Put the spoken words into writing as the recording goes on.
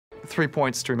3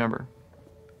 points to remember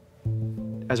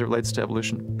as it relates to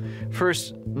evolution.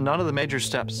 First, none of the major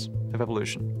steps of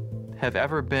evolution have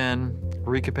ever been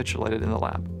recapitulated in the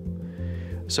lab.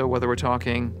 So whether we're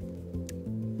talking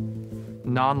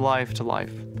non-life to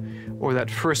life, or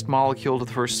that first molecule to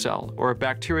the first cell, or a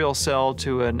bacterial cell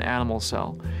to an animal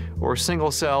cell, or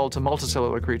single cell to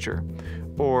multicellular creature,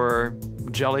 or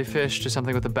jellyfish to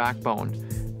something with a backbone,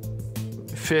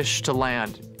 fish to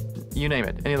land, you name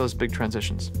it, any of those big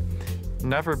transitions.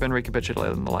 Never been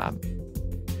recapitulated in the lab.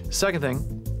 Second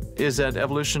thing is that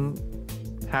evolution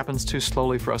happens too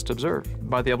slowly for us to observe,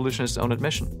 by the evolutionist's own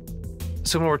admission.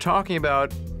 So when we're talking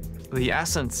about the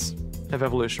essence of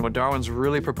evolution, what Darwin's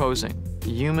really proposing,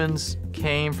 humans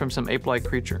came from some ape-like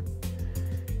creature,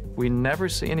 we never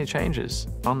see any changes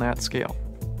on that scale.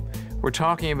 We're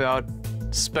talking about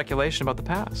speculation about the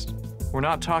past. We're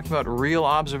not talking about real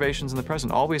observations in the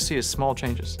present. All we see is small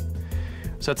changes.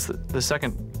 So that's the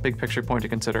second big picture point to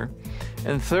consider.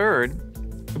 And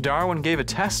third, Darwin gave a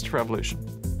test for evolution.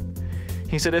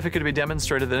 He said if it could be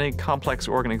demonstrated that any complex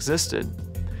organ existed,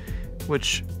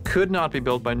 which could not be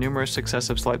built by numerous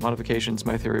successive slight modifications,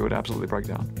 my theory would absolutely break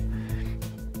down.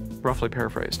 Roughly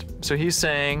paraphrased. So he's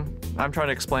saying, I'm trying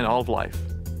to explain all of life.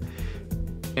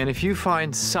 And if you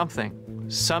find something,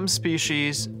 some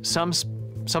species, some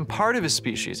part of a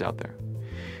species out there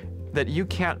that you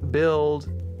can't build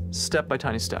step by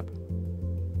tiny step,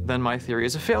 then my theory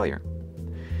is a failure.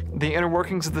 The inner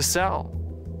workings of the cell,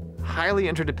 highly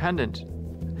interdependent,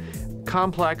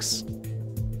 complex.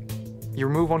 You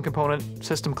remove one component,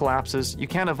 system collapses. You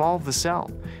can't evolve the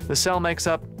cell. The cell makes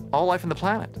up all life on the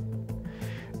planet.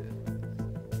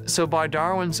 So by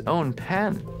Darwin's own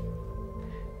pen,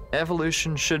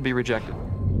 evolution should be rejected.